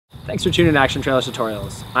Thanks for tuning in to Action Trailers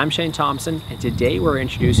Tutorials. I'm Shane Thompson, and today we're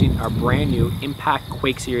introducing our brand new Impact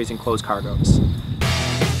Quake series enclosed cargoes.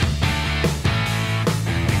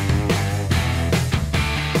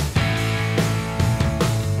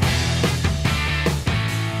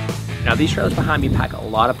 Now these trailers behind me pack a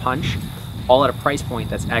lot of punch, all at a price point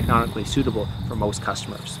that's economically suitable for most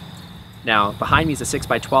customers. Now behind me is a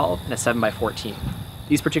 6x12 and a 7x14.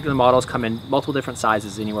 These particular models come in multiple different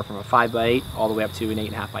sizes, anywhere from a 5x8 all the way up to an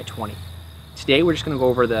 8.5x20. Today we're just going to go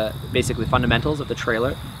over the basically fundamentals of the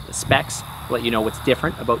trailer, the specs, let you know what's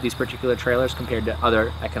different about these particular trailers compared to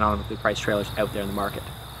other economically priced trailers out there in the market.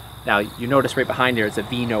 Now you notice right behind here is a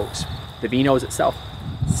V-nose. The V-nose itself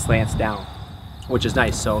slants down, which is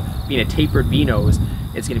nice. So being a tapered V-nose,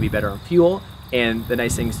 it's going to be better on fuel. And the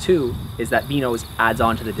nice things too is that V-nose adds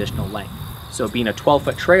on to the additional length. So being a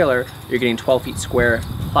 12-foot trailer, you're getting 12 feet square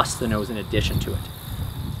plus the nose in addition to it.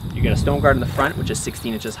 You get a stone guard in the front, which is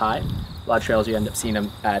 16 inches high. A lot of trailers you end up seeing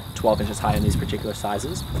them at 12 inches high in these particular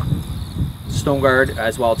sizes. Stone guard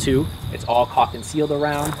as well too. It's all caulked and sealed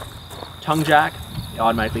around. Tongue jack, you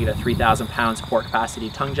automatically get a 3,000 pound support capacity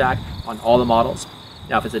tongue jack on all the models.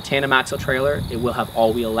 Now if it's a tandem axle trailer, it will have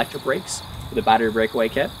all-wheel electric brakes with a battery breakaway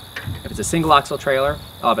kit. If it's a single axle trailer,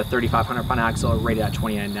 it'll have a 3,500 pound axle rated at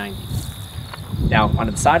 2990. Now on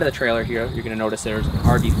the side of the trailer here, you're going to notice there's an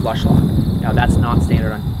RV flush lock. Now that's not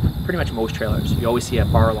standard on pretty much most trailers. You always see a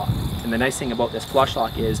bar lock. And the nice thing about this flush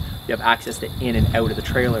lock is you have access to in and out of the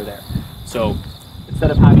trailer there. So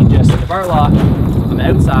instead of having just the bar lock on the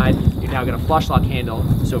outside, you're now got a flush lock handle.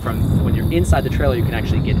 So from when you're inside the trailer, you can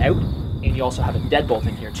actually get out. And you also have a deadbolt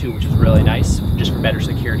in here too, which is really nice, just for better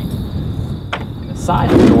security. In the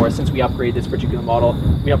side of the door, since we upgraded this particular model,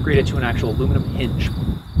 we upgraded to an actual aluminum hinge.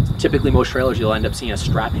 Typically most trailers you'll end up seeing a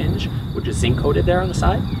strap hinge, which is zinc coated there on the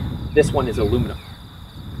side. This one is aluminum.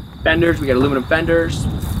 Fenders, we got aluminum fenders,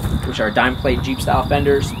 which are dime plate Jeep style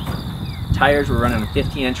fenders. Tires, we're running on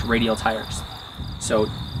 15-inch radial tires. So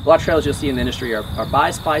a lot of trailers you'll see in the industry are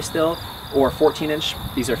bi-spi still, or 14-inch.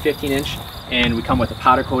 These are 15-inch, and we come with a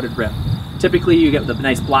powder coated rim. Typically you get the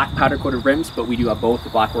nice black powder coated rims, but we do have both the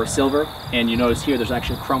black or silver. And you notice here there's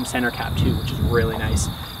actually a chrome center cap too, which is really nice.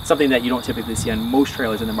 Something that you don't typically see on most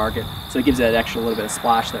trailers in the market, so it gives it an extra little bit of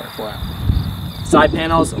splash there for it. Side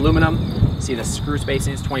panels, aluminum. See the screw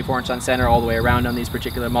spacings, 24-inch on center all the way around on these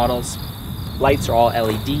particular models. Lights are all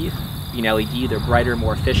LED. Being LED, they're brighter,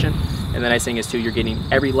 more efficient. And the nice thing is too, you're getting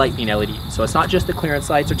every light being LED. So it's not just the clearance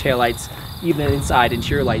lights or tail lights, even inside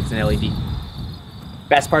interior lights and LED.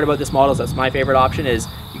 Best part about this model, that's my favorite option, is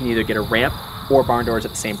you can either get a ramp or barn doors at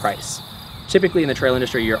the same price. Typically in the trailer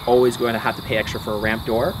industry, you're always going to have to pay extra for a ramp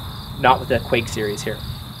door, not with the Quake series here.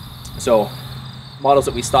 So models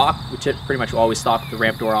that we stock, we pretty much always stock the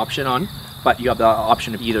ramp door option on, but you have the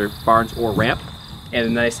option of either barns or ramp. And the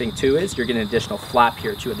nice thing too is you're getting an additional flap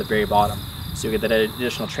here too at the very bottom. So you get that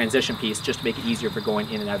additional transition piece just to make it easier for going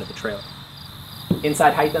in and out of the trailer.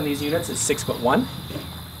 Inside height on these units is 6'1".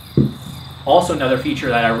 Also another feature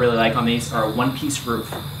that I really like on these are a one-piece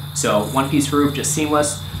roof. So one-piece roof, just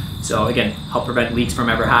seamless. So again, help prevent leaks from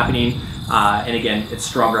ever happening. And again, it's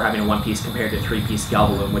stronger having a one-piece compared to a three-piece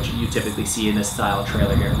galvalume, which you typically see in this style of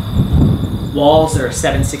trailer here. Walls are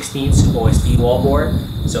 7/16 OSB wall board.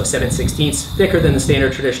 So 7/16 thicker than the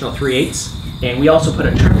standard traditional 3/8. And we also put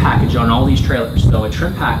a trim package on all these trailers. So a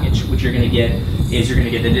trim package, which you're gonna get is you're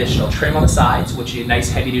gonna get additional trim on the sides, which is a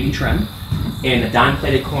nice heavy-duty trim, and the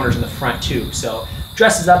dime-plated corners in the front too. So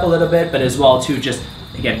dresses up a little bit, but as well too, just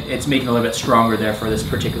again, it's making it a little bit stronger there for this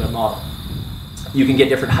particular model. You can get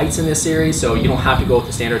different heights in this series, so you don't have to go with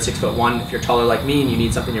the standard 6'1". If you're taller like me and you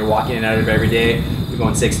need something you're walking in and out of every day, you're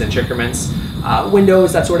going 6-inch increments.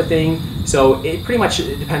 Windows, that sort of thing. So it pretty much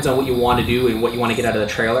depends on what you want to do and what you want to get out of the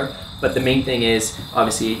trailer. But the main thing is,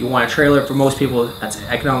 obviously, you want a trailer, for most people, that's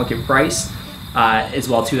economic in price, as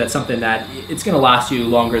well too. That's something that it's going to last you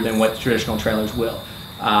longer than what traditional trailers will.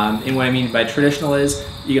 And what I mean by traditional is,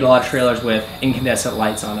 you get a lot of trailers with incandescent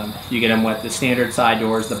lights on them. You get them with the standard side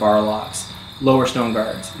doors, the bar locks, lower stone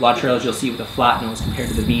guards. A lot of trailers you'll see with a flat nose compared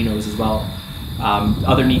to the V-nose as well.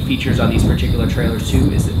 Other neat features on these particular trailers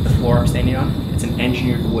too is that the floor I'm standing on, it's an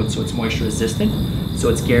engineered wood, so it's moisture resistant, so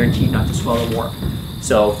it's guaranteed not to swell or warp.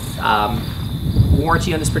 So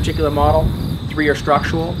warranty on this particular model, 3-year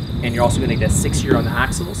structural, and you're also going to get a 6-year on the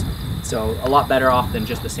axles. So a lot better off than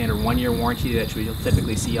just the standard 1-year warranty that you'll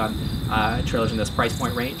typically see on trailers in this price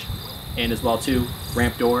point range. And as well too,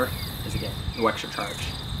 ramp door is again no extra charge.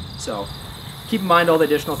 So Keep in mind all the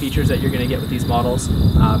additional features that you're going to get with these models.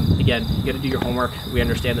 Again, you got to do your homework. We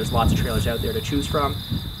understand there's lots of trailers out there to choose from.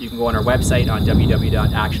 You can go on our website on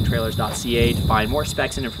www.actiontrailers.ca to find more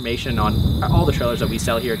specs and information on all the trailers that we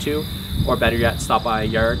sell here too, or better yet, stop by a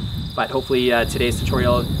yard. But hopefully today's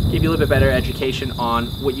tutorial gave you a little bit better education on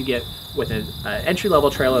what you get with an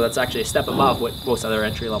entry-level trailer that's actually a step above what most other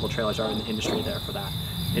entry-level trailers are in the industry there for that.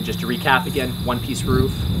 And just to recap again, one-piece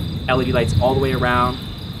roof, LED lights all the way around,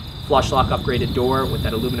 flush lock upgraded door with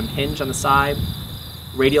that aluminum hinge on the side,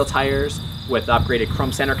 radial tires with upgraded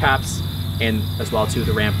chrome center caps, and as well too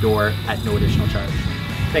the ramp door at no additional charge.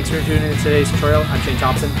 Thanks for tuning in to today's tutorial. I'm Shane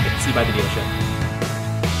Thompson. See you by the dealership.